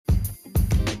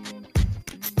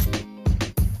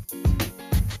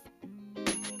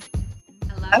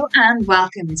Hello and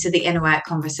welcome to the Inner Work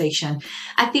Conversation.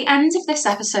 At the end of this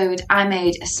episode, I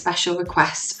made a special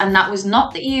request, and that was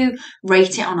not that you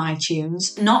rate it on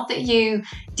iTunes, not that you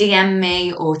DM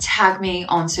me or tag me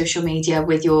on social media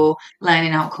with your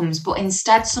learning outcomes, but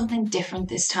instead something different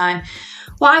this time.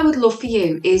 What I would love for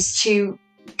you is to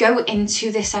go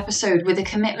into this episode with a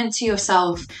commitment to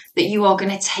yourself that you are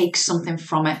going to take something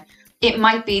from it. It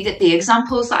might be that the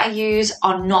examples that I use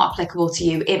are not applicable to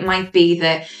you. It might be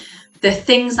that the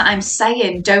things that I'm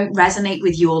saying don't resonate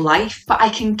with your life, but I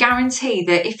can guarantee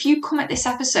that if you come at this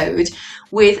episode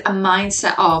with a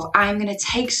mindset of, I'm going to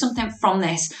take something from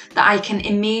this that I can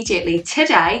immediately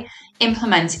today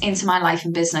implement into my life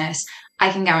and business,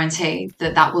 I can guarantee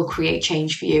that that will create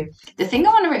change for you. The thing I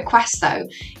want to request though,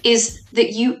 is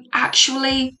that you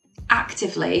actually,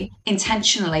 actively,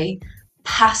 intentionally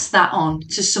pass that on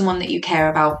to someone that you care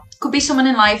about. Could be someone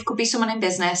in life, could be someone in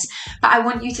business, but I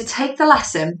want you to take the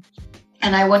lesson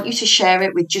and I want you to share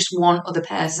it with just one other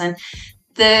person.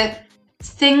 The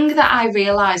thing that I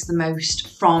realized the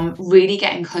most from really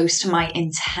getting close to my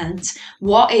intent,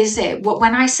 what is it?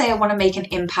 When I say I want to make an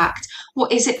impact,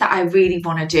 what is it that I really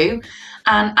want to do?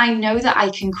 And I know that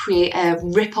I can create a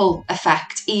ripple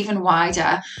effect even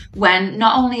wider when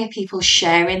not only are people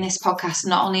sharing this podcast,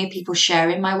 not only are people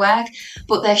sharing my work,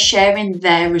 but they're sharing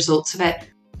their results of it.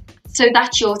 So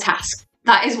that's your task.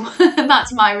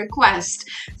 That's my request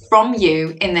from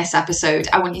you in this episode.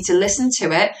 I want you to listen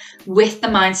to it with the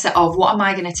mindset of, what am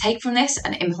I going to take from this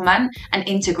and implement and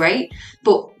integrate?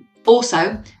 But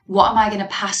also, what am I going to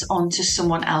pass on to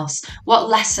someone else? What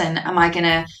lesson am I going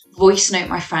to voice note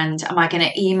my friend? Am I going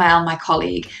to email my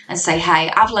colleague and say,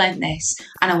 hey, I've learned this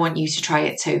and I want you to try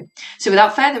it too. So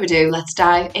without further ado, let's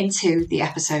dive into the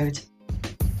episode.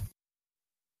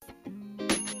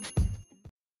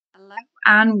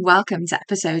 And welcome to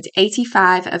episode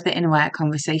 85 of the Inner Work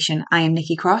Conversation. I am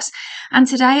Nikki Cross, and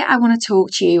today I want to talk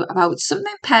to you about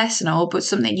something personal, but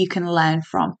something you can learn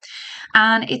from.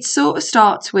 And it sort of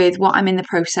starts with what I'm in the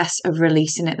process of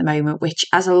releasing at the moment, which,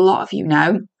 as a lot of you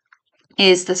know,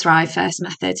 is the Thrive First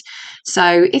method.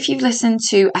 So if you've listened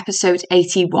to episode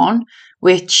 81,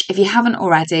 which if you haven't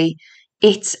already,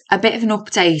 it's a bit of an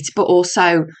update, but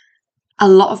also a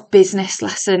lot of business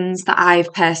lessons that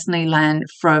I've personally learned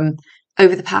from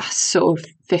over the past sort of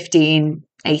 15,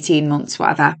 18 months,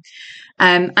 whatever.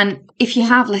 And if you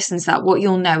have listened to that, what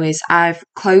you'll know is I've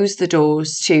closed the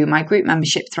doors to my group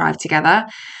membership Thrive Together,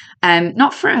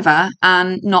 not forever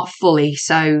and not fully.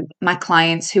 So my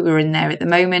clients who are in there at the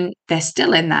moment, they're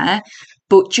still in there,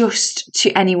 but just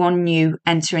to anyone new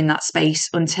entering that space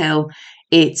until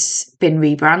it's been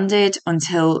rebranded,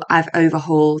 until I've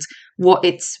overhauled what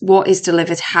is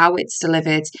delivered, how it's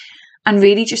delivered, and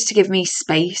really just to give me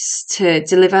space to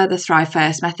deliver the Thrive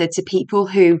First method to people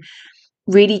who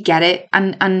really get it.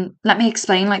 And let me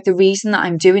explain, like, the reason that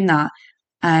I'm doing that,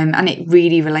 and it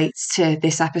really relates to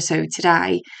this episode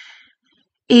today,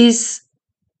 is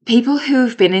people who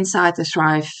have been inside the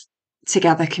Thrive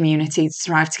Together community, the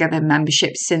Thrive Together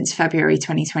membership since February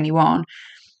 2021,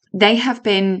 they have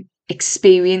been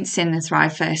experiencing the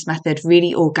Thrive First method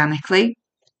really organically.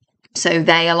 So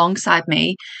they, alongside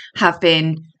me, have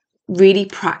been really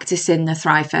practicing the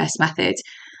Thrive First method.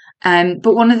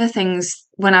 But one of the things,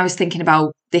 when I was thinking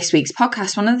about this week's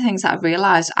podcast, one of the things that I've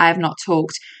realised I have not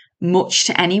talked much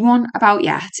to anyone about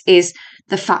yet is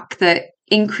the fact that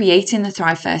in creating the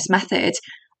Thrive First method,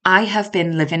 I have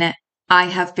been living it.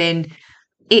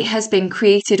 It has been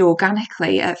created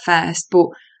organically at first, but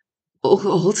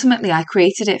ultimately I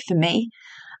created it for me.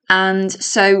 And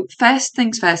so first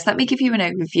things first, let me give you an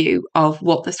overview of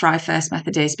what the Thrive First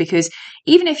method is, because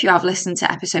even if you have listened to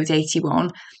episode 81,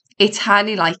 it's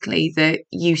highly likely that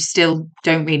you still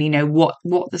don't really know what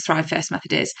the Thrive First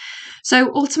method is.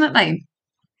 So ultimately,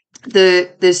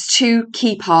 there's two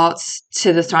key parts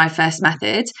to the Thrive First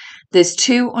method. There's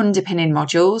 2 underpinning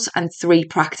modules and 3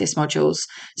 practice modules.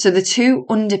 So the 2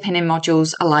 underpinning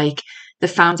modules are like the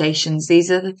foundations. These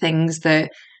are the things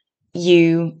that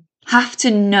you have to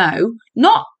know,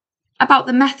 not about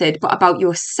the method, but about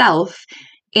yourself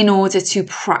in order to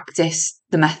practice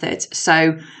the method.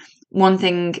 So one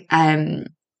thing that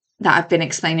I've been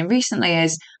explaining recently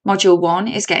is module 1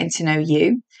 is getting to know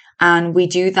you. And we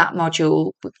do that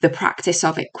module, the practice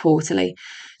of it, quarterly.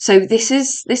 So this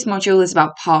module is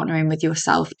about partnering with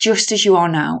yourself just as you are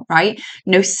now, right?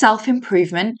 No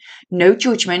self-improvement, no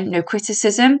judgment, no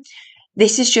criticism.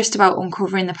 This is just about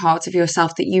uncovering the parts of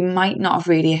yourself that you might not have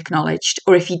really acknowledged,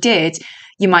 or if you did,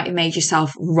 you might have made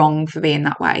yourself wrong for being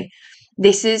that way.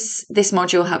 This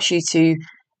module helps you to.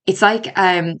 It's like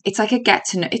a get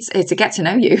to know. It's a get to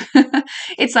know you.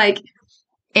 It's like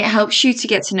It helps you to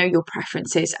get to know your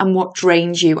preferences and what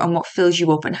drains you and what fills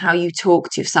you up and how you talk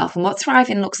to yourself and what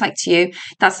thriving looks like to you.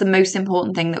 That's the most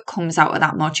important thing that comes out of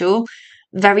that module.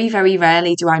 Very, very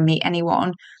rarely do I meet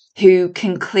anyone who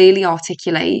can clearly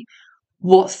articulate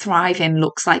what thriving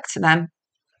looks like to them.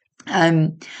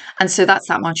 And so that's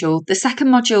that module. The second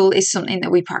module is something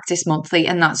that we practice monthly,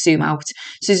 and that's Zoom Out.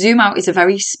 So Zoom Out is a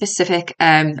very specific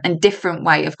and different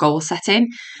way of goal setting.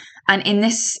 And in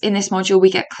this module,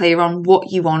 we get clear on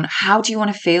what you want. How do you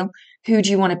want to feel? Who do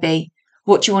you want to be?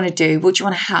 What do you want to do? What do you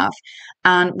want to have?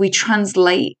 And we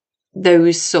translate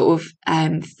those sort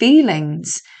of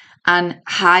feelings and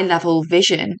high level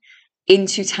vision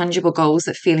into tangible goals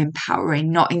that feel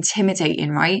empowering, not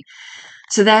intimidating, right?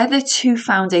 So they're the two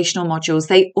foundational modules.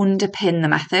 They underpin the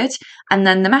method. And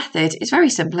then the method is very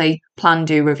simply plan,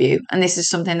 do, review. And this is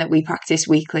something that we practice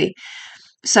weekly.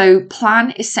 So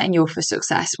plan is setting you up for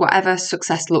success, whatever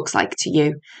success looks like to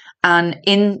you. And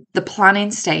in the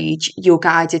planning stage, you're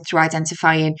guided through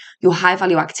identifying your high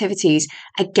value activities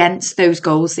against those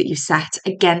goals that you set,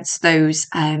 against those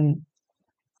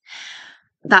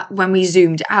that when we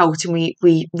zoomed out and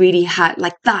we really had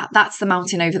like that's the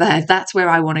mountain over there, that's where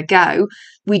I want to go.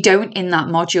 We don't in that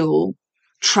module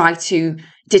try to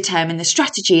determine the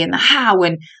strategy and the how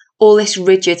and all this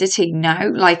rigidity.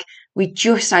 No, like we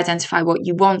just identify what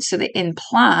you want so that in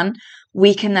plan,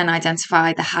 we can then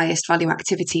identify the highest value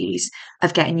activities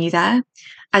of getting you there,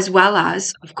 as well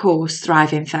as, of course,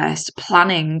 thriving first,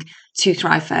 planning to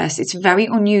thrive first. It's very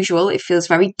unusual. It feels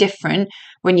very different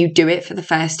when you do it for the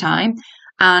first time.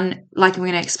 And like I'm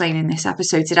going to explain in this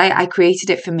episode today, I created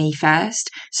it for me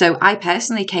first. So I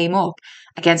personally came up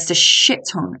against a shit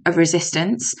ton of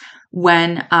resistance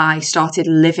when I started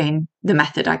living the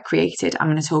method I created. I'm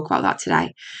going to talk about that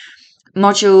today.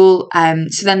 Module,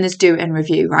 so then there's do and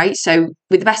review, right? So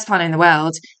with the best plan in the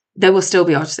world, there will still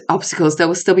be obstacles, there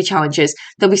will still be challenges,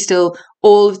 there'll be still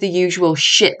all of the usual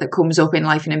shit that comes up in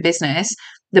life and in business,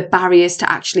 the barriers to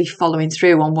actually following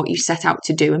through on what you set out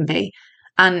to do and be.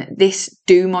 And this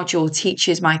do module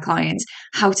teaches my clients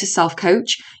how to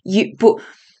self-coach. But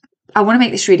I want to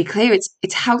make this really clear.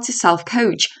 It's how to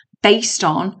self-coach based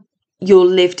on your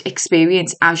lived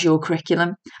experience as your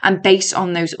curriculum and based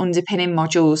on those underpinning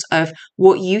modules of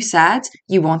what you said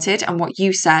you wanted and what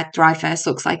you said Thrive First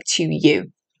looks like to you.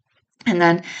 And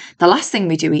then the last thing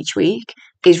we do each week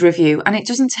is review. And it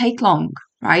doesn't take long,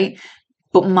 right?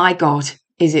 But my God,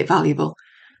 is it valuable?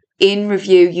 In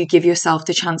review, you give yourself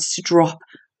the chance to drop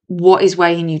what is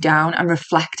weighing you down and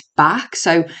reflect back.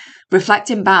 So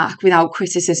reflecting back without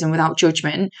criticism, without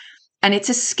judgment. And it's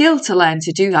a skill to learn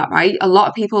to do that, right? A lot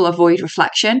of people avoid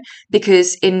reflection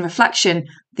because in reflection,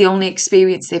 the only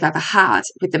experience they've ever had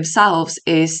with themselves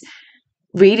is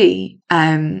really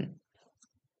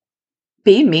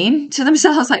being mean to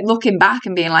themselves, like looking back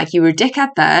and being like, you were a dickhead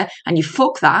there and you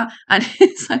fuck that. And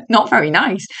it's like not very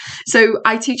nice. So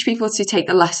I teach people to take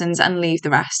the lessons and leave the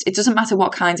rest. It doesn't matter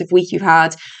what kinds of week you've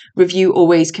had. Review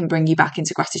always can bring you back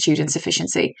into gratitude and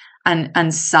sufficiency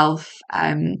and self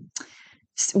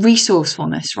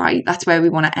resourcefulness, right? That's where we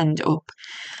want to end up.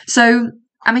 So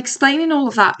I'm explaining all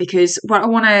of that because what I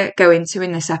want to go into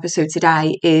in this episode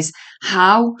today is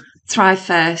how Thrive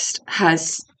First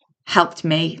has helped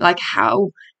me, like how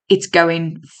it's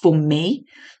going for me.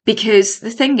 Because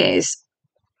the thing is,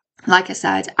 like I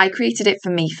said, I created it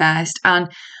for me first, and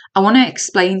I want to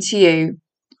explain to you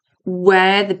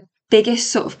where the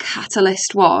biggest sort of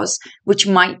catalyst was, which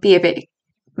might be a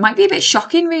bit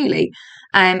shocking, really,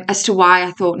 as to why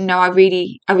I thought, no, I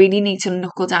really need to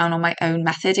knuckle down on my own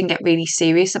method and get really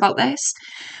serious about this.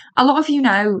 A lot of you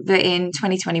know that in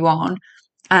 2021,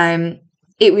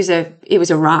 it was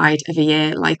a ride of a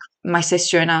year. Like my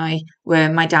sister and I were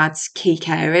my dad's key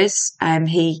carers.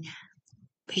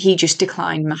 He just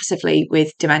declined massively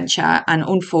with dementia, and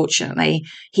unfortunately,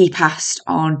 he passed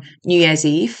on New Year's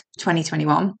Eve,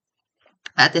 2021.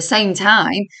 At the same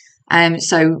time,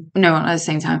 so no, not at the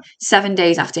same time, 7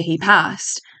 days after he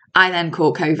passed, I then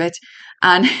caught COVID,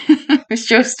 and it was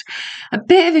just a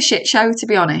bit of a shit show, to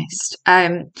be honest.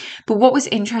 But what was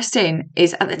interesting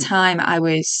is at the time I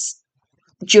was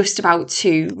just about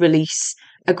to release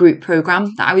a group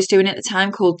program that I was doing at the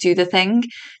time called Do the Thing.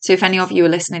 So if any of you are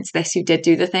listening to this who did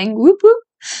Do the Thing, whoop whoop,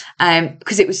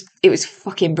 because it was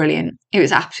fucking brilliant. It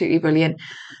was absolutely brilliant.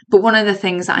 But one of the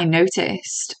things that I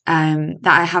noticed that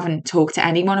I haven't talked to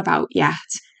anyone about yet,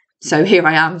 so here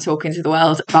I am talking to the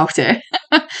world about it,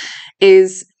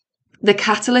 is the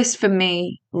catalyst for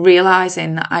me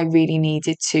realizing that I really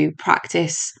needed to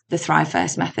practice the Thrive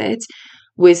First method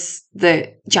was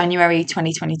that January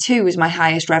 2022 was my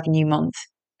highest revenue month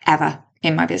ever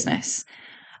in my business.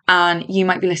 And you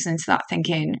might be listening to that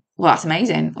thinking, well, that's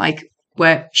amazing. Like,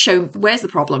 where's the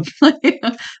problem?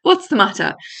 What's the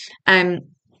matter? And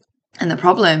the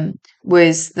problem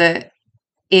was that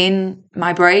in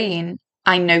my brain,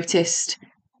 I noticed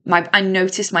my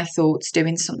thoughts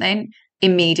doing something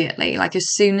immediately. Like,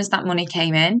 as soon as that money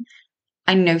came in,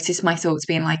 I noticed my thoughts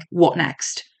being like, what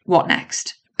next? What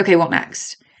next? Okay, what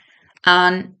next?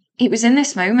 And it was in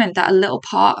this moment that a little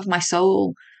part of my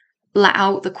soul let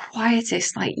out the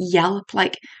quietest like yelp,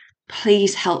 like,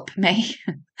 please help me.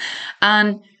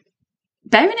 And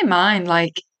bearing in mind,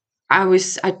 like,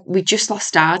 we just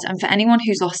lost dad, and for anyone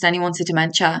who's lost anyone to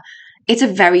dementia, it's a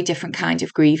very different kind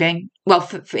of grieving. Well,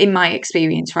 in my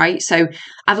experience, right? So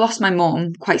I've lost my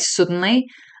mum quite suddenly,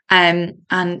 and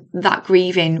that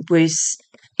grieving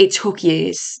it took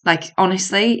years. Like,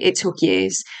 honestly, it took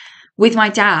years. With my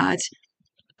dad,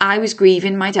 I was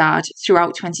grieving my dad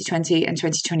throughout 2020 and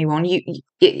 2021.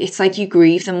 It's like you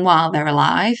grieve them while they're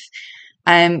alive,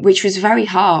 which was very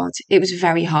hard. It was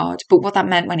very hard. But what that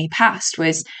meant when he passed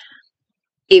was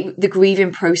the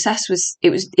grieving process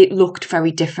it looked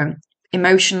very different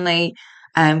emotionally.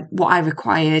 What I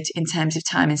required in terms of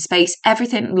time and space,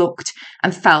 everything looked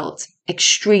and felt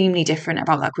extremely different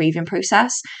about that grieving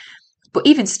process. But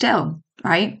even still,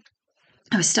 right,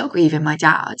 I was still grieving my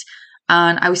dad,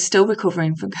 and I was still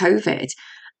recovering from COVID.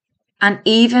 And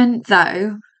even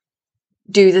though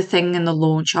Do the Thing and the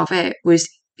launch of it was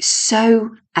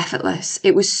so effortless,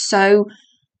 it was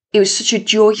such a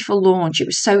joyful launch, it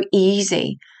was so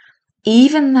easy.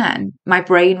 Even then, my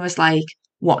brain was like,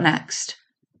 what next?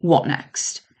 What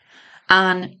next?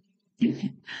 And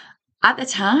at the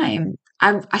time,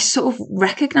 I sort of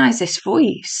recognized this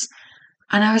voice,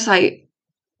 and I was like,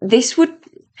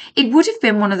 it would have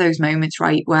been one of those moments,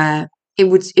 right, where it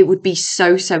would be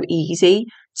so easy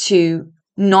to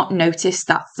not notice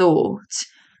that thought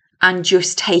and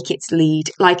just take its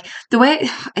lead. Like, the way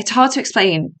it's hard to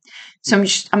explain. So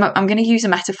I'm going to use a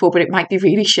metaphor, but it might be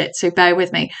really shit, so bear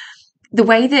with me. The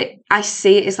way that I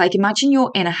see it is like, imagine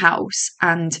you're in a house,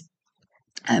 and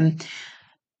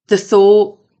the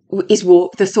thought is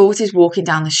walking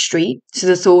down the street. So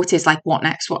the thought is like, what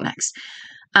next? What next?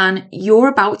 And you're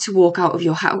about to walk out of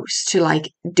your house to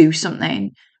like do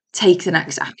something, take the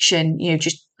next action,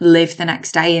 just live the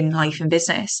next day in life and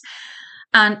business.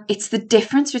 And it's the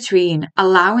difference between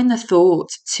allowing the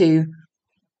thought to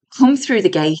come through the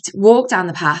gate, walk down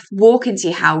the path, walk into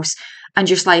your house, and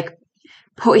just like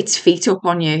put its feet up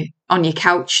on your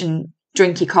couch and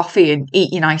drink your coffee and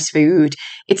eat your nice food.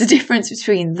 It's a difference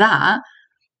between that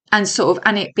and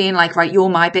and it being like, right, you're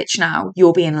my bitch now,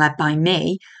 you're being led by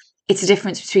me. It's a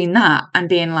difference between that and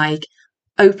being like,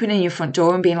 opening your front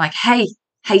door and being like, hey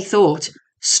thought,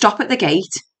 stop at the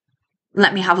gate,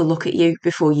 let me have a look at you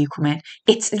before you come in.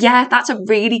 That's a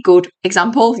really good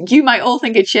example. You might all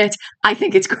think it's shit. I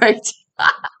think it's great.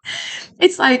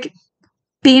 It's like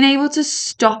being able to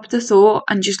stop the thought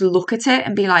and just look at it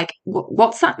and be like,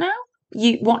 what's that now?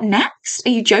 What next? Are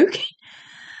you joking?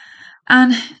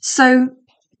 And so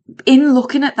in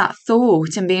looking at that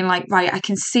thought and being like, right, I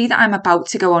can see that I'm about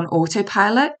to go on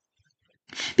autopilot,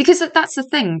 because that's the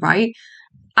thing, right?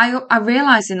 I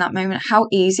realized in that moment how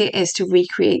easy it is to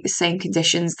recreate the same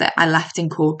conditions that I left in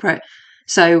corporate.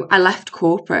 So I left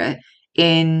corporate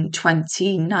in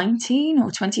 2019 or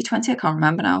 2020, I can't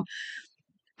remember now.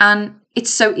 And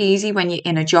it's so easy when you're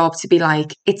in a job to be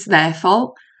like, it's their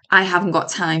fault. I haven't got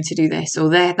time to do this, or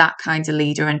they're that kind of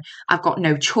leader and I've got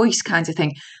no choice kind of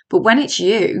thing. But when it's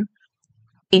you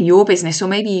in your business, or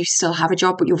maybe you still have a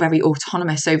job, but you're very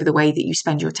autonomous over the way that you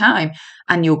spend your time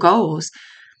and your goals,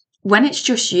 when it's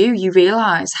just you, you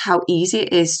realize how easy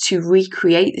it is to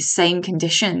recreate the same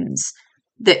conditions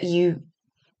that you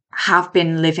have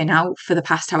been living out for the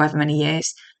past however many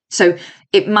years. So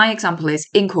my example is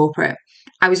in corporate,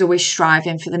 I was always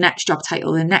striving for the next job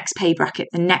title, the next pay bracket,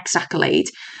 the next accolade,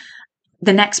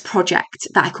 the next project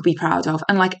that I could be proud of.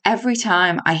 And like every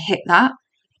time I hit that,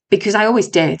 because I always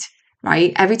did,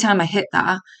 right? Every time I hit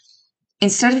that,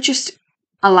 instead of just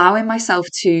allowing myself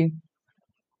to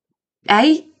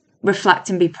reflect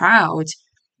and be proud,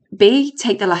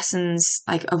 take the lessons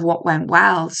like of what went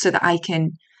well so that I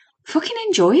can fucking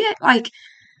enjoy it. Like,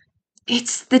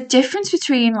 it's the difference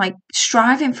between like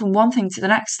striving from one thing to the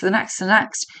next, to the next, to the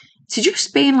next, to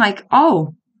just being like,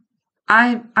 oh,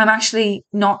 I'm actually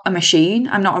not a machine.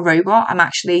 I'm not a robot. I'm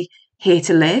actually here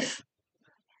to live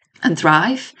and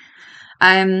thrive.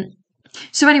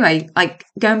 So anyway, like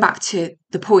going back to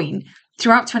the point,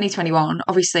 throughout 2021,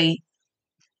 obviously,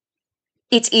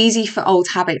 it's easy for old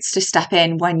habits to step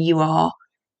in when you're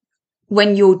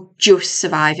just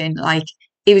surviving. Like,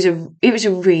 it was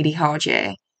a really hard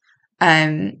year.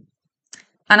 And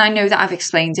I know that I've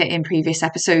explained it in previous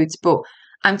episodes, but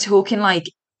I'm talking like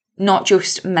not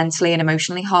just mentally and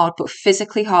emotionally hard, but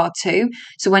physically hard too.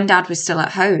 So when Dad was still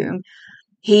at home,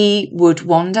 he would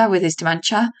wander with his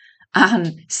dementia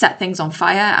and set things on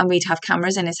fire, and we'd have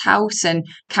cameras in his house and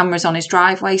cameras on his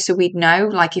driveway, so we'd know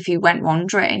like if he went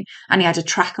wandering, and he had a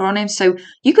tracker on him, so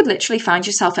you could literally find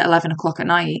yourself at 11 o'clock at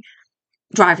night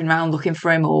driving around looking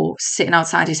for him, or sitting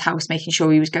outside his house making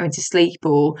sure he was going to sleep,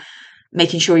 or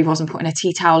making sure he wasn't putting a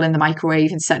tea towel in the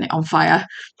microwave and setting it on fire.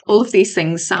 All of these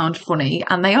things sound funny,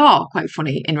 and they are quite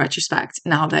funny in retrospect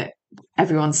now that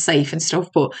everyone's safe and stuff,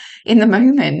 but in the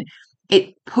moment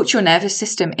it puts your nervous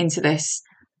system into this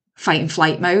fight and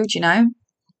flight mode, you know?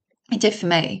 It did for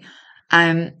me.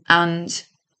 And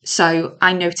so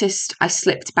I noticed I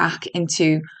slipped back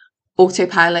into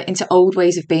autopilot, into old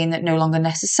ways of being that no longer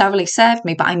necessarily served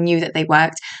me, but I knew that they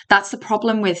worked. That's the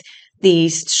problem with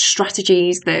these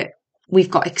strategies that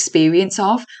we've got experience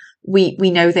of. We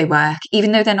know they work,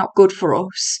 even though they're not good for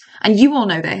us. And you all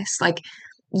know this, like,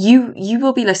 you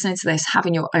will be listening to this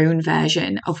having your own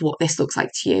version of what this looks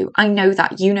like to you. I know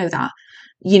that, you know that.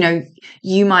 You know,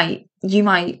 you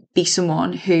might be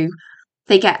someone who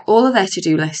they get all of their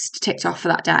to-do list ticked off for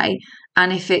that day,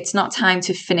 and if it's not time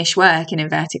to finish work, in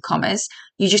inverted commas,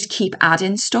 you just keep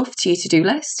adding stuff to your to-do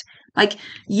list. Like,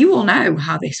 you all know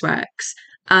how this works.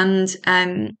 And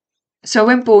so I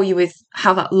won't bore you with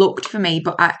how that looked for me,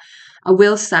 but I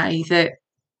will say that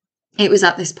it was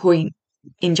at this point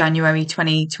in January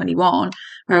 2021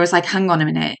 where I was like, hang on a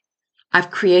minute, I've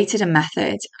created a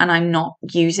method and I'm not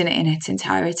using it in its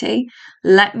entirety.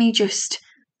 Let me just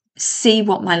see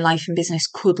what my life and business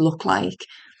could look like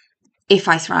if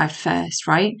I thrived first,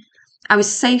 right? I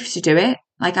was safe to do it.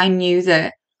 Like, I knew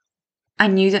that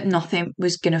nothing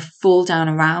was going to fall down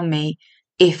around me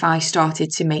if I started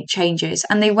to make changes.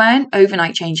 And they weren't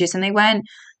overnight changes, and they weren't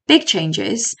big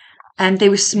changes, and they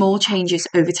were small changes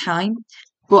over time.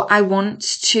 But I want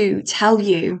to tell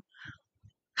you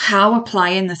how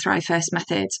applying the Thrive First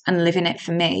method and living it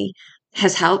for me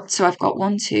has helped. So I've got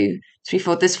 1, 2, 3,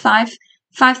 4. There's five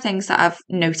things that I've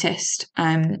noticed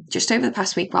just over the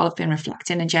past week while I've been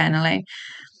reflecting and journaling.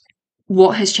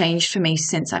 What has changed for me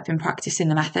since I've been practicing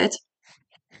the method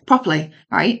properly,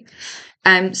 right?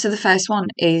 So the first one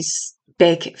is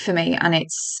big for me, and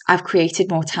it's I've created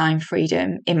more time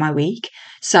freedom in my week.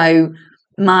 So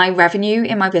my revenue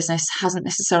in my business hasn't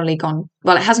necessarily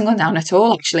it hasn't gone down at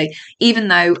all, actually, even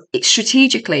though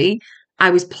strategically I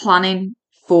was planning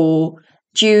for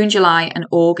June, July and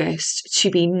August to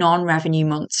be non-revenue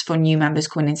months for new members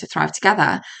coming into Thrive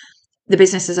Together. The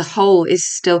business as a whole is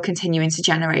still continuing to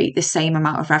generate the same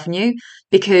amount of revenue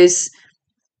because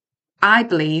I've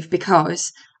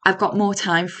got more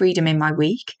time freedom in my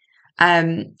week.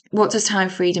 What does time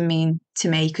freedom mean to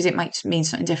me? Because it might mean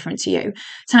something different to you.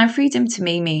 Time freedom to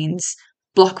me means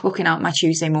block booking out my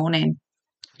Tuesday morning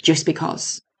just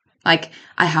because. Like,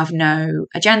 I have no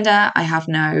agenda, I have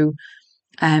no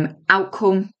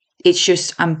outcome. It's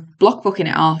just I'm block booking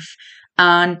it off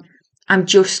and I'm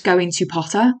just going to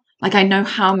potter. Like, I know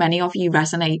how many of you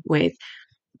resonate with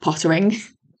pottering.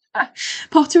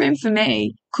 Pottering for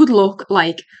me could look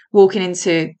like walking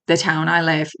into the town I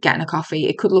live, getting a coffee.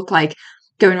 It could look like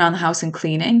going around the house and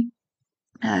cleaning.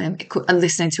 And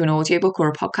listening to an audiobook or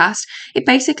a podcast. It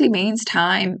basically means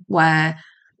time where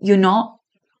you're not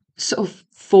sort of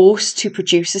forced to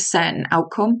produce a certain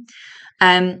outcome.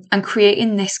 And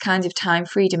creating this kind of time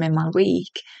freedom in my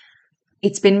week,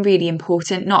 it's been really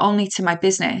important, not only to my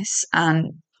business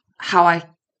and how I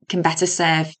can better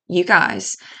serve you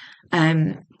guys,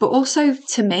 but also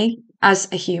to me as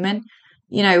a human.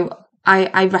 You know,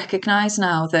 I recognize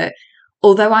now that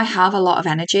although I have a lot of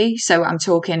energy, so I'm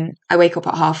talking, I wake up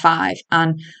at 5:30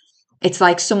 and it's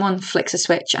like someone flicks a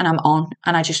switch and I'm on,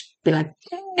 and I just be like,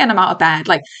 and I'm out of bed.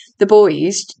 Like, the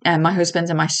boys, my husband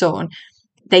and my son,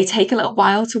 they take a little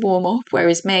while to warm up,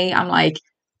 whereas me, I'm like,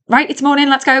 right, it's morning,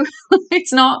 let's go.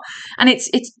 It's not, and it's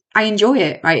I enjoy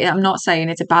it, right? I'm not saying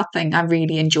it's a bad thing. I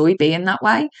really enjoy being that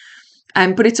way.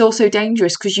 But it's also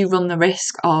dangerous because you run the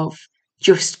risk of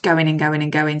just going and going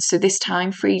and going. So this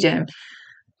time freedom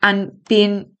and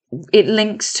it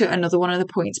links to another one of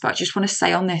the points, but I just want to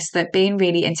say on this that being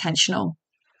really intentional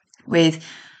with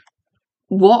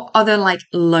what are the like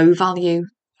low value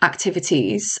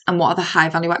activities and what are the high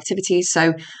value activities.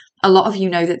 So a lot of you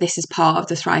know that this is part of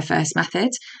the Thrive First method.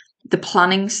 The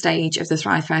planning stage of the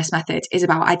Thrive First method is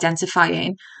about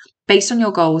identifying, based on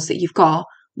your goals that you've got,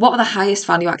 what are the highest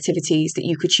value activities that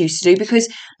you could choose to do? Because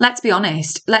let's be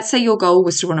honest, let's say your goal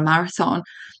was to run a marathon.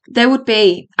 there would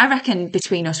be, I reckon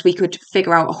between us, we could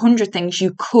figure out 100 things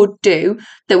you could do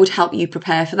that would help you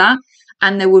prepare for that.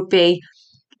 And there would be,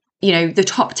 the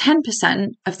top 10%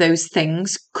 of those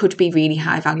things could be really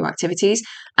high value activities,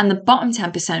 and the bottom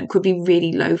 10% could be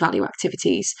really low value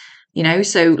activities.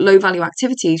 So low value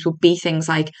activities would be things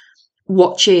like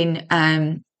watching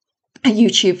a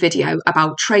YouTube video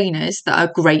about trainers that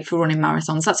are great for running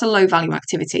marathons. That's a low value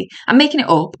activity. I'm making it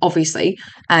up, obviously,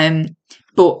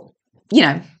 but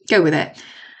go with it.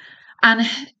 And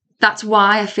that's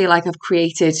why I feel like I've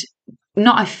created,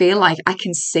 I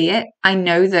can see it. I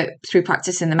know that through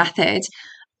practicing the method,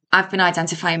 I've been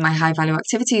identifying my high value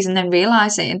activities and then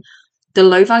realizing the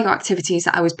low value activities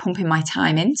that I was pumping my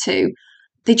time into,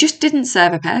 they just didn't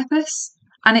serve a purpose.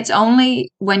 And it's only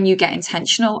when you get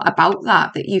intentional about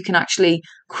that you can actually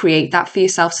create that for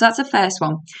yourself. So that's the first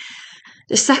one.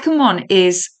 The second one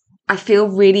is I feel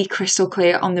really crystal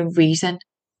clear on the reason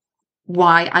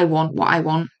why I want what I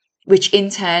want, which in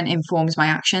turn informs my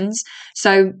actions.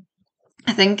 So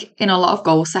I think in a lot of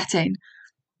goal setting,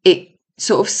 it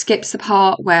sort of skips the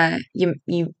part where you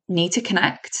need to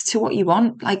connect to what you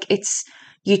want. Like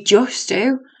you just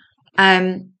do.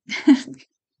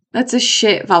 That's a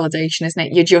shit validation, isn't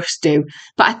it? You just do.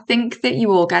 But I think that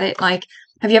you all get it. Like,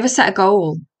 have you ever set a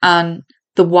goal and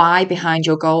the why behind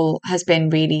your goal has been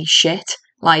really shit?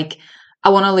 Like, I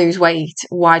want to lose weight.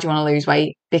 Why do you want to lose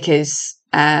weight? Because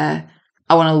I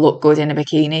want to look good in a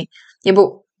bikini. Yeah,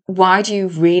 but why do you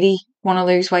really want to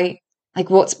lose weight? Like,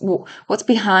 what's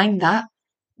behind that?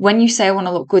 When you say I want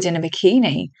to look good in a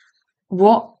bikini,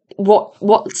 what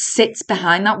sits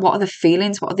behind that? What are the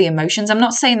feelings? What are the emotions? I'm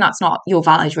not saying that's not your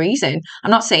valid reason.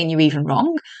 I'm not saying you're even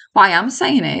wrong. What I am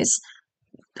saying is,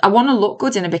 I want to look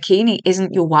good in a bikini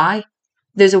isn't your why.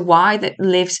 There's a why that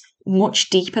lives much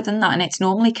deeper than that, and it's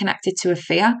normally connected to a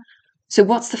fear. So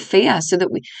what's the fear?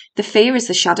 The fear is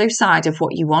the shadow side of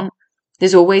what you want.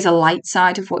 There's always a light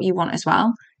side of what you want as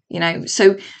well.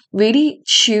 So really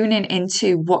tuning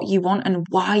into what you want and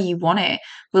why you want it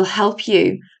will help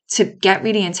you to get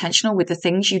really intentional with the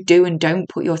things you do and don't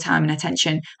put your time and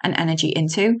attention and energy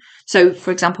into. So,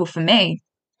 for example, for me,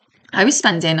 I was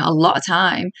spending a lot of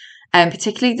time,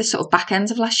 particularly the sort of back end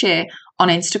of last year, on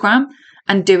Instagram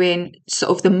and doing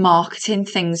sort of the marketing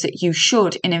things that you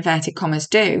should, in inverted commas,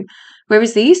 do.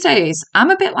 Whereas these days,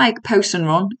 I'm a bit like post and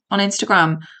run on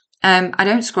Instagram. I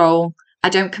don't scroll. I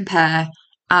don't compare.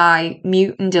 I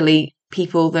mute and delete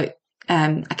people that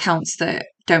accounts that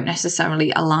don't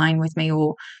necessarily align with me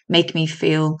or make me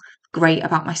feel great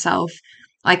about myself.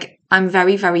 Like, I'm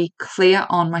very, very clear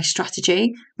on my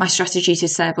strategy to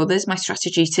serve others, my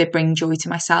strategy to bring joy to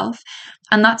myself.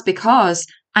 And that's because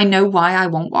I know why I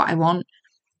want what I want.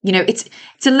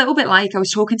 It's a little bit like I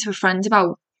was talking to a friend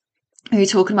about, we were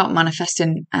talking about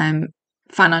manifesting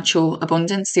financial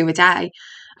abundance the other day.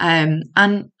 And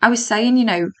I was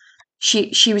saying,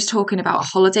 she was talking about a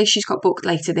holiday she's got booked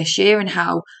later this year and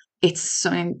how it's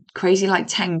something crazy like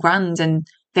 10 grand and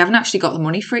they haven't actually got the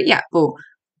money for it yet, but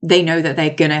they know that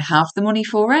they're going to have the money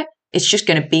for it. It's just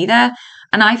going to be there.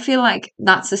 And I feel like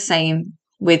that's the same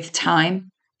with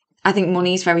time. I think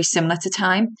money is very similar to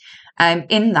time.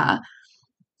 In that,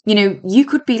 you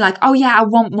could be like, oh yeah, I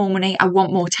want more money. I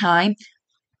want more time.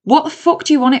 What the fuck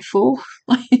do you want it for?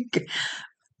 Like,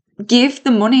 give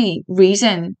the money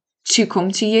reason to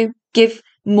come to you. Give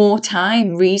more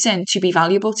time reason to be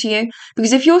valuable to you.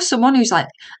 Because if you're someone who's like,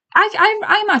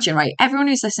 I imagine, right, everyone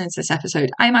who's listening to this episode,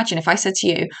 I imagine if I said to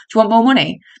you, do you want more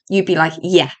money? You'd be like,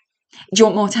 yeah. Do you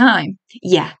want more time?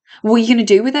 Yeah. What are you going to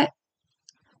do with it?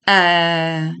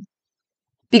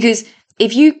 Because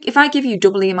if I give you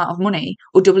double the amount of money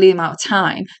or double the amount of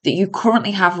time that you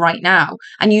currently have right now,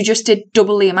 and you just did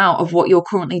double the amount of what you're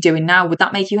currently doing now, would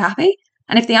that make you happy?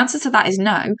 And if the answer to that is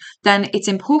no, then it's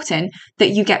important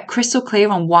that you get crystal clear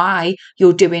on why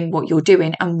you're doing what you're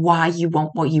doing and why you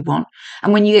want what you want.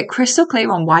 And when you get crystal clear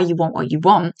on why you want what you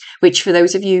want, which for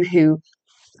those of you who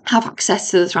have access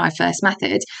to the Thrive First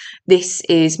method, this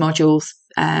is module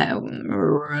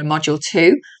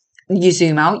 2. You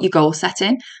zoom out, your goal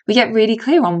setting. We get really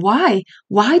clear on why.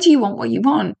 Why do you want what you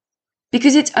want?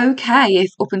 Because it's okay if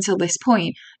up until this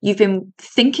point you've been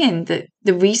thinking that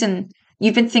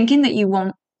you've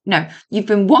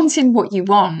been wanting what you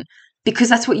want because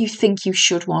that's what you think you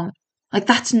should want. Like,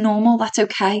 that's normal. That's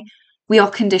okay. We are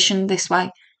conditioned this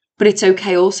way. But it's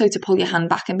okay also to pull your hand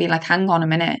back and be like, hang on a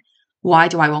minute. Why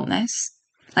do I want this?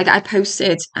 Like, I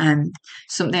posted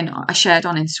something I shared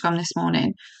on Instagram this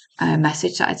morning, a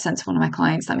message that I'd sent to one of my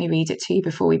clients. Let me read it to you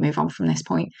before we move on from this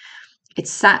point. It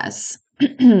says,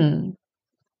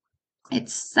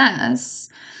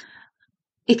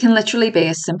 It can literally be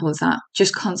as simple as that.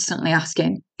 Just constantly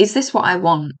asking, is this what I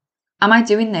want? Am I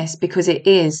doing this because it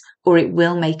is or it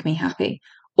will make me happy?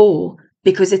 Or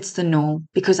because it's the norm,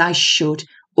 because I should,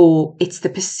 or it's the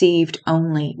perceived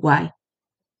only way?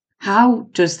 How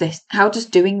does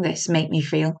doing this make me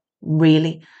feel?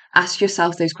 Really? Ask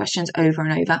yourself those questions over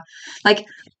and over. Like,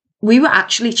 we were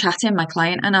actually chatting, my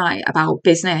client and I, about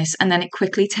business, and then it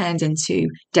quickly turned into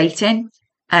dating,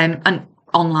 and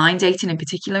online dating in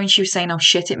particular. And she was saying how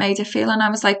shit it made her feel. And I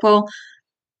was like, well,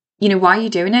 why are you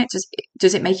doing it?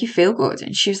 Does it make you feel good?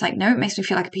 And she was like, no, it makes me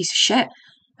feel like a piece of shit.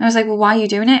 And I was like, well, why are you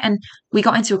doing it? And we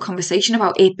got into a conversation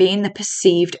about it being the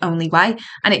perceived only way.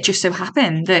 And it just so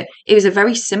happened that it was a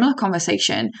very similar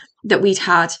conversation that we'd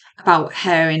had about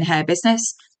her in her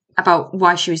business, about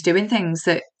why she was doing things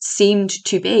that seemed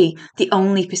to be the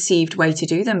only perceived way to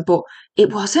do them, but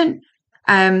it wasn't.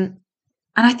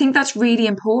 And I think that's really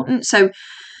important. So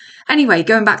anyway,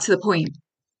 going back to the point,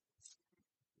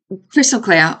 crystal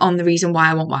clear on the reason why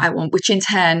I want what I want, which in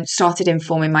turn started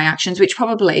informing my actions, which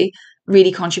probably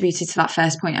really contributed to that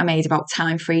first point I made about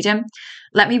time freedom.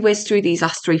 Let me whiz through these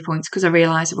last 3 points because I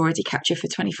realise I've already kept you for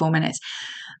 24 minutes.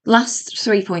 Last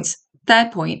 3 points.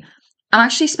 Third point, I'm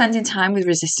actually spending time with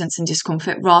resistance and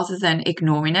discomfort rather than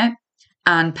ignoring it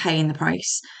and paying the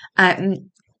price.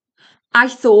 I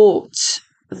thought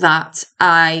that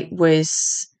I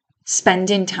was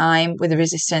spending time with the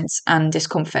resistance and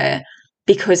discomfort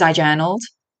because I journaled,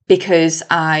 because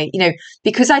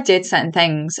because I did certain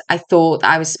things, I thought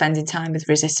that I was spending time with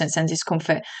resistance and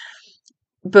discomfort.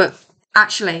 But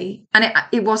actually, and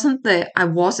it wasn't that I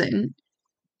wasn't,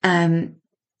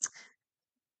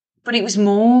 but it was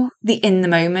more the in the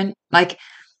moment. Like,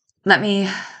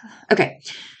 okay.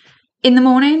 In the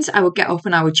mornings, I would get up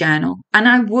and I would journal, and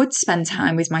I would spend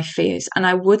time with my fears, and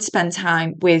I would spend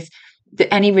time with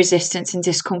any resistance and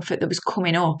discomfort that was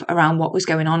coming up around what was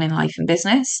going on in life and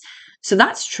business. So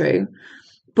that's true.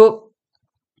 But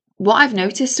what I've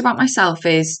noticed about myself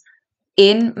is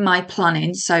in my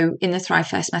planning, so in the Thrive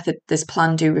First method, there's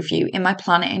plan, do, review. In my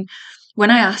planning, when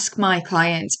I ask my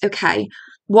clients, okay,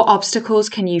 what obstacles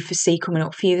can you foresee coming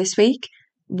up for you this week?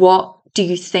 What do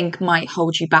you think might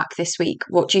hold you back this week?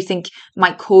 What do you think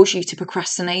might cause you to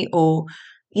procrastinate, or,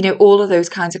 all of those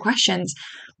kinds of questions?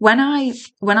 When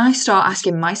I start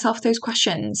asking myself those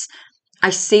questions, I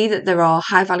see that there are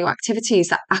high value activities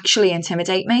that actually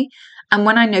intimidate me. And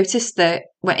when I notice that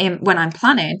when I'm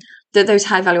planning that those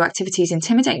high value activities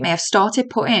intimidate me, I've started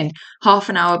putting half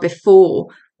an hour before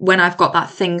when I've got that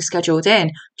thing scheduled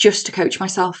in just to coach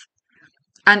myself.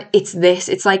 And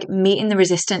it's like meeting the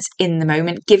resistance in the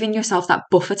moment, giving yourself that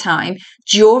buffer time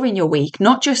during your week,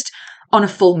 not just on a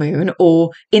full moon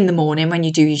or in the morning when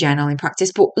you do your journaling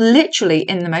practice, but literally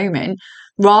in the moment,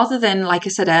 rather than, like I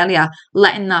said earlier,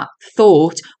 letting that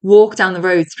thought walk down the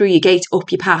road, through your gate,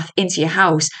 up your path, into your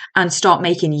house and start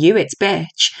making you its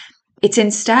bitch. It's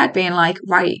instead being like,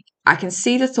 right, I can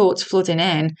see the thoughts flooding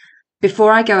in.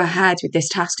 Before I go ahead with this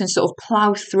task and sort of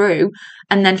plow through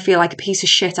and then feel like a piece of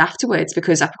shit afterwards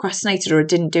because I procrastinated or I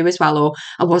didn't do as well or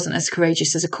I wasn't as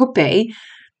courageous as I could be,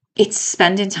 it's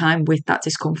spending time with that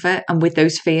discomfort and with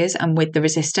those fears and with the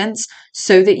resistance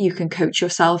so that you can coach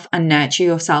yourself and nurture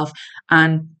yourself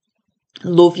and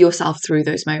love yourself through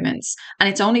those moments. And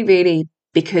it's only really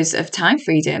because of time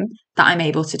freedom that I'm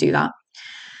able to do that.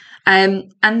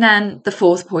 And then the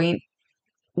fourth point,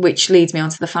 which leads me on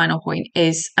to the final point,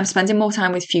 is I'm spending more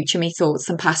time with future me thoughts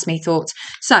than past me thoughts.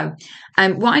 So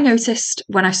what I noticed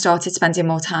when I started spending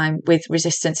more time with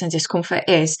resistance and discomfort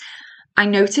is I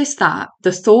noticed that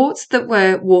the thoughts that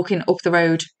were walking up the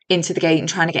road into the gate and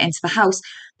trying to get into the house,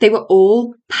 they were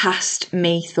all past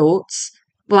me thoughts.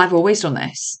 Well, I've always done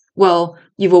this. Well,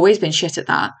 you've always been shit at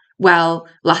that. Well,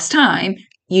 last time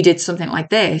you did something like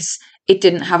this, it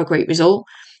didn't have a great result.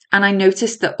 And I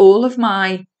noticed that all of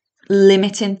my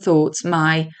limiting thoughts,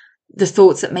 the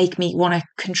thoughts that make me want to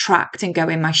contract and go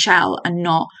in my shell and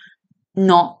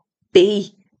not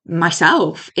be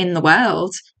myself in the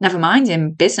world, never mind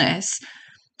in business,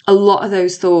 a lot of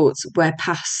those thoughts were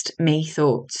past me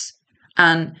thoughts.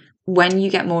 And when you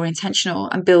get more intentional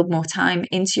and build more time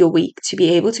into your week to be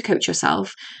able to coach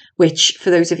yourself, which for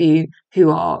those of you who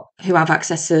have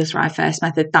access to the Thrive First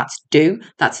method, that's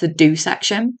the do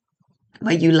section,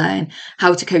 where you learn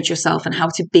how to coach yourself and how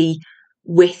to be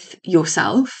with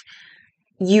yourself,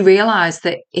 you realize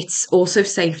that it's also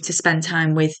safe to spend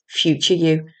time with future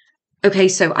you. Okay,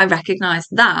 so I recognize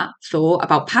that thought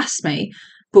about past me,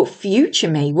 but future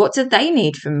me, what do they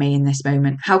need from me in this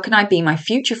moment? How can I be my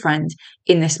future friend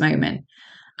in this moment?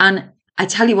 And I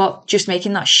tell you what, just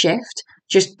making that shift,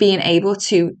 just being able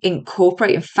to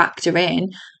incorporate and factor in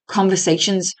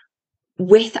conversations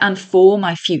with and for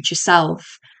my future self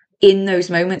in those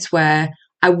moments where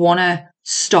I want to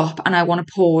stop and I want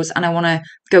to pause and I want to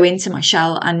go into my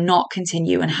shell and not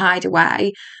continue and hide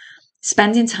away.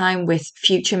 Spending time with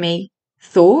future me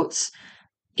thoughts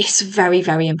is very,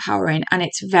 very empowering, and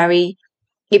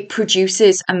it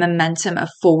produces a momentum of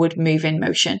forward moving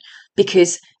motion,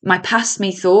 because my past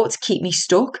me thoughts keep me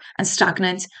stuck and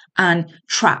stagnant and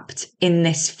trapped in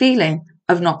this feeling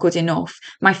of not good enough.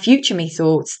 My future me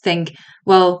thoughts think,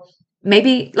 well,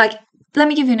 maybe, like, let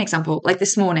me give you an example. Like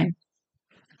this morning,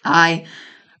 my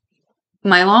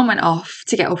alarm went off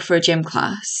to get up for a gym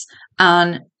class,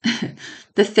 and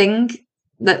the thing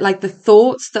that, like, the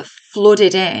thoughts that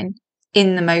flooded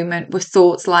in the moment were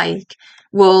thoughts like,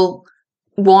 well,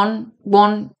 one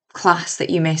class that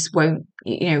you miss won't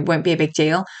be a big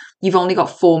deal. You've only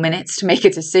got 4 minutes to make a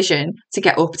decision to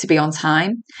get up to be on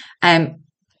time.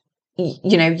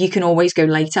 You can always go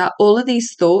later. All of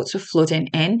these thoughts were flooding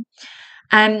in.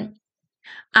 And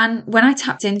when I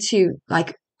tapped into,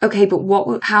 like, okay, but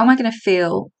how am I going to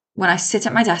feel when I sit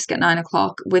at my desk at 9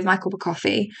 o'clock with my cup of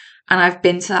coffee and I've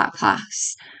been to that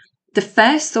class? The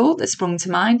first thought that sprung to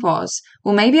mind was,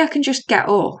 well, maybe I can just get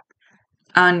up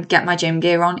and get my gym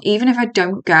gear on. Even if I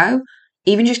don't go,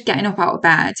 even just getting up out of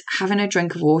bed, having a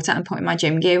drink of water and putting my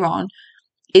gym gear on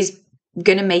is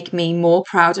going to make me more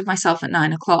proud of myself at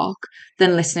 9 o'clock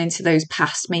than listening to those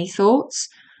past me thoughts.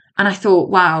 And I thought,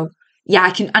 wow, yeah,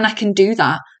 I can do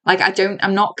that. Like,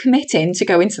 I'm not committing to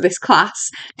go into this class.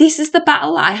 This is the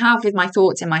battle I have with my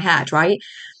thoughts in my head, right?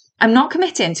 I'm not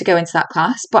committing to go into that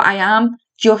class, but I am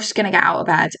just going to get out of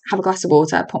bed, have a glass of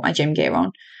water, put my gym gear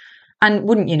on. And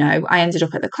wouldn't you know, I ended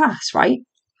up at the class, right?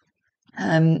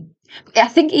 I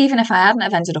think even if I hadn't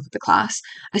have ended up at the class,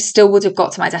 I still would have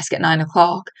got to my desk at 9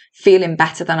 o'clock feeling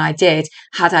better than I did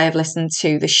had I have listened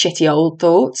to the shitty old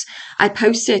thoughts. I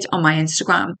posted on my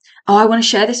Instagram, I want to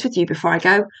share this with you before I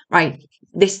go. Right,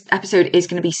 this episode is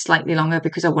going to be slightly longer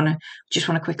because I just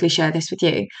want to quickly share this with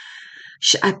you.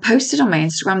 I posted on my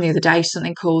Instagram the other day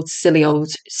something called silly old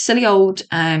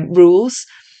rules,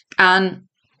 and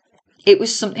it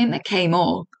was something that came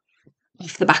up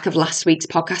off the back of last week's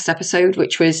podcast episode,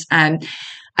 which was, I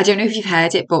don't know if you've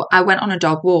heard it, but I went on a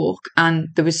dog walk and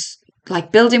there was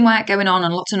like building work going on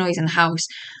and lots of noise in the house.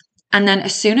 And then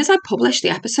as soon as I published the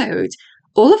episode,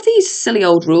 all of these silly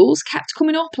old rules kept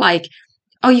coming up, like,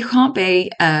 oh, you can't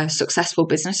be a successful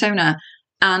business owner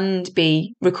and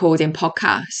be recording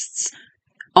podcasts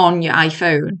on your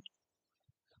iPhone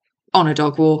on a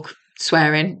dog walk,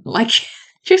 swearing, like,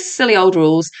 just silly old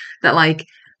rules that, like,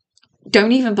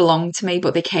 don't even belong to me,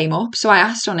 but they came up. So I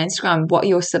asked on Instagram, what are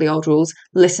your silly old rules?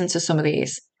 Listen to some of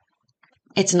these.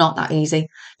 It's not that easy.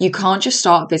 You can't just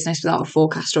start a business without a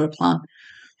forecast or a plan.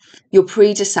 Your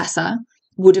predecessor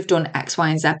would have done X, Y,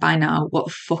 and Z by now. What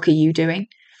the fuck are you doing?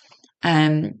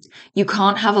 You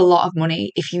can't have a lot of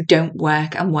money if you don't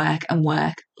work and work and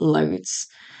work loads.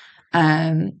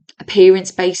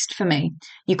 Appearance-based for me.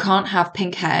 You can't have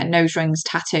pink hair, nose rings,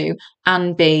 tattoo,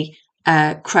 and be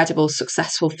a credible,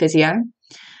 successful physio.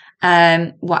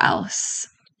 What else?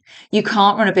 You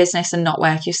can't run a business and not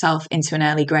work yourself into an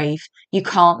early grave. You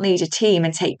can't lead a team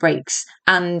and take breaks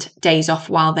and days off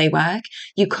while they work.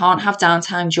 You can't have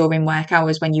downtime during work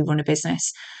hours when you run a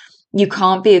business. You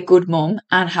can't be a good mum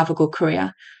and have a good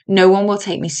career. No one will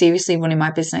take me seriously running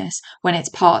my business when it's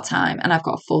part-time and I've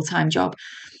got a full-time job.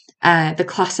 The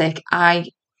classic,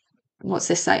 what's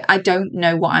this say? I don't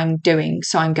know what I'm doing,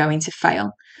 so I'm going to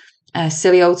fail. A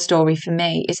silly old story for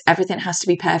me is everything has to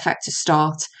be perfect to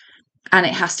start and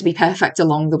it has to be perfect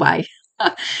along the way.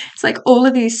 It's like all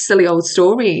of these silly old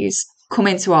stories come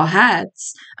into our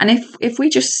heads. And if we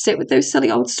just sit with those silly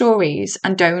old stories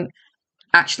and don't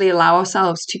actually allow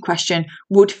ourselves to question,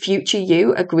 would future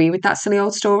you agree with that silly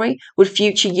old story? Would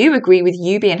future you agree with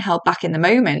you being held back in the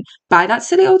moment by that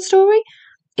silly old story?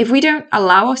 If we don't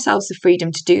allow ourselves the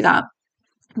freedom to do that,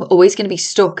 we're always going to be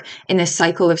stuck in this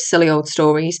cycle of silly old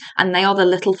stories, and they are the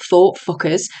little thought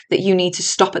fuckers that you need to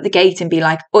stop at the gate and be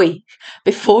like, oi,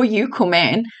 before you come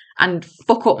in and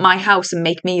fuck up my house and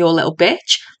make me your little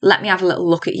bitch, let me have a little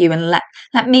look at you and let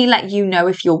me let you know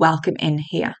if you're welcome in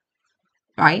here,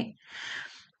 right?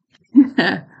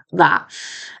 That.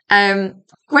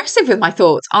 Aggressive with my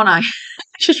thoughts, aren't I? I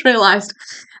just realised.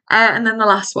 And then the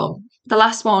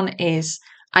last one is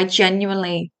I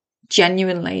genuinely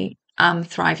am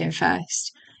thriving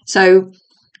first. So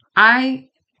I'm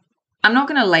not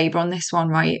going to labour on this one,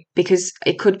 right? Because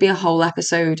it could be a whole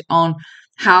episode on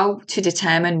how to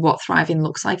determine what thriving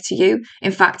looks like to you.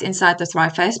 In fact, inside the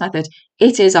Thrive First method,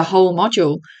 it is a whole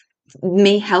module,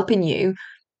 me helping you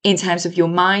in terms of your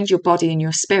mind, your body, and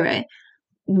your spirit,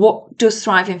 what does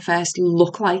thriving first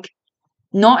look like?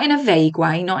 Not in a vague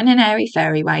way, not in an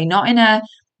airy-fairy way, not in a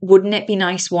wouldn't it be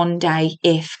nice one day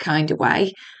if kind of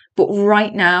way, but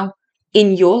right now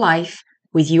in your life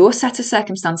with your set of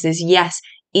circumstances, yes,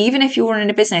 even if you're running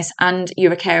a business and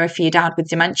you're a carer for your dad with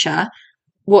dementia,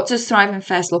 what does thriving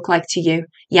first look like to you?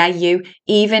 Yeah, you.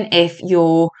 Even if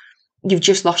you've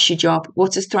just lost your job,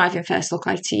 what does thriving first look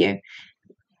like to you?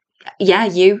 Yeah,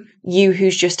 you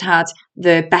who's just had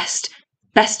the best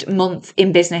month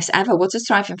in business ever. What does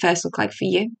thriving first look like for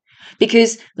you?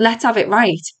 Because let's have it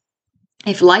right.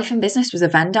 If life and business was a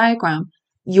Venn diagram,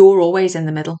 you're always in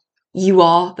the middle. You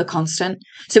are the constant.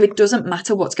 So it doesn't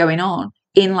matter what's going on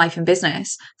in life and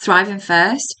business. Thriving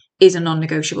first is a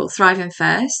non-negotiable. Thriving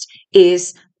first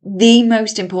is the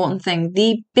most important thing,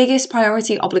 the biggest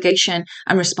priority, obligation,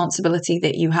 and responsibility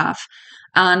that you have.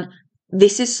 And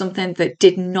this is something that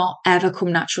did not ever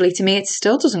come naturally to me. It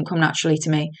still doesn't come naturally to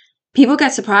me. People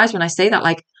get surprised when I say that,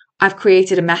 like, I've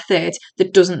created a method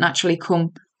that doesn't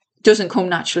come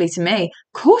naturally to me.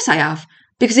 Of course I have,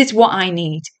 because it's what I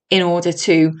need in order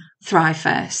to thrive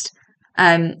first.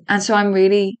 And so I'm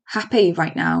really happy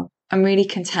right now. I'm really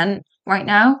content right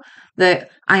now that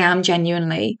I am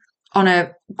genuinely on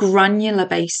a granular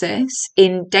basis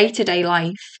in day-to-day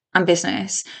life and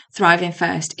business thriving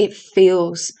first. It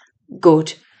feels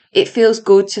good. It feels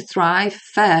good to thrive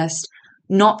first,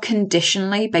 not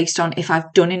conditionally based on if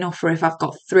I've done enough or if I've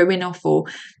got through enough or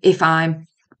if I'm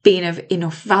being of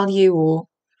enough value or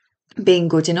being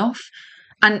good enough.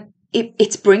 And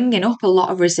it's bringing up a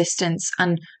lot of resistance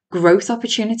and growth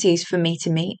opportunities for me to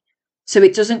meet. So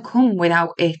it doesn't come without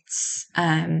its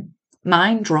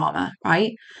mind drama,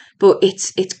 right? But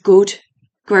it's good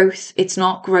growth. It's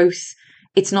not growth.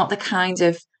 It's not the kind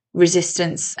of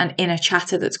resistance and inner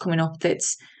chatter that's coming up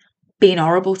that's being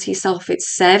horrible to yourself.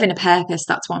 It's serving a purpose.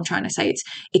 That's what I'm trying to say.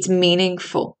 It's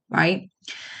meaningful, right?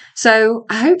 So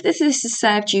I hope that this has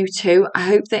served you too. I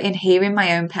hope that in hearing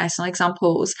my own personal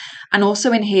examples and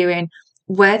also in hearing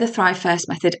where the Thrive First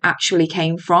method actually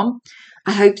came from,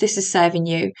 I hope this is serving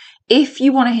you. If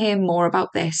you want to hear more about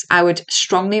this, I would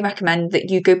strongly recommend that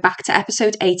you go back to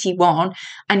episode 81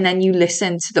 and then you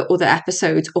listen to the other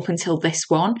episodes up until this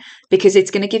one, because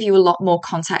it's going to give you a lot more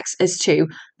context as to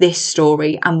this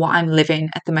story and what I'm living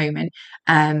at the moment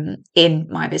in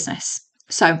my business.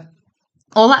 So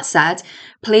all that said,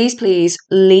 please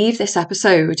leave this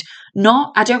episode.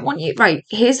 I don't want you, right,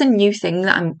 here's a new thing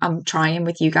that I'm trying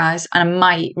with you guys, and I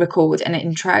might record an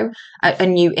intro, a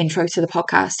new intro to the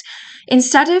podcast.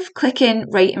 Instead of clicking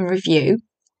rate and review,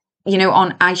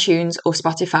 on iTunes or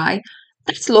Spotify,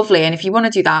 that's lovely. And if you want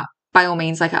to do that, by all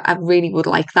means, like I really would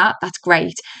like that. That's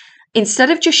great. Instead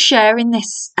of just sharing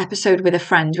this episode with a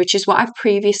friend, which is what I've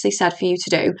previously said for you to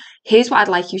do, here's what I'd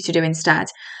like you to do instead.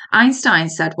 Einstein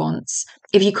said once,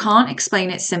 if you can't explain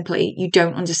it simply, you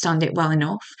don't understand it well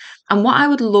enough. And what I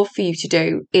would love for you to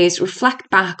do is reflect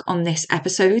back on this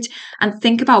episode and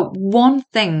think about one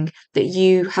thing that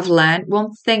you have learned,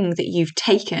 one thing that you've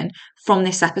taken from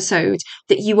this episode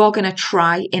that you are going to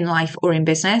try in life or in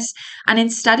business. And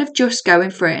instead of just going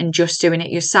for it and just doing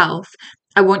it yourself,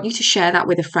 I want you to share that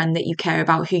with a friend that you care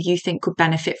about who you think could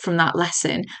benefit from that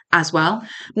lesson as well.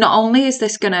 Not only is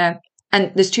this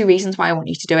and there's two reasons why I want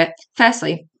you to do it.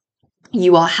 Firstly,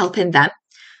 you are helping them.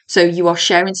 So you are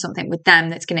sharing something with them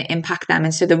that's going to impact them.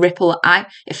 And so the ripple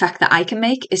effect that I can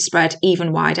make is spread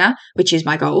even wider, which is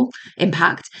my goal,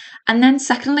 impact. And then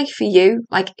secondly, for you,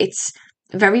 like it's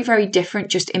very, very different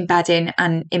just embedding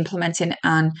and implementing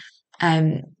and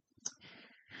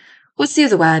what's the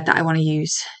other word that I want to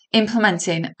use?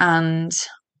 Implementing and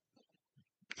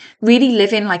really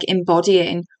living, like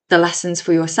embodying the lessons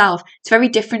for yourself. It's very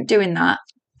different doing that,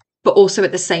 but also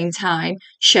at the same time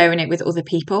sharing it with other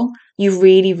people. You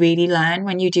really, really learn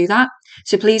when you do that.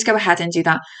 So please go ahead and do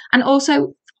that. And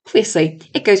also, obviously,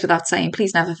 it goes without saying,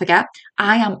 please never forget,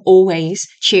 I am always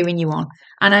cheering you on.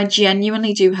 And I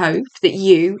genuinely do hope that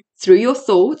you, through your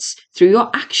thoughts, through your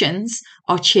actions,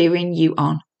 are cheering you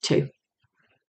on too.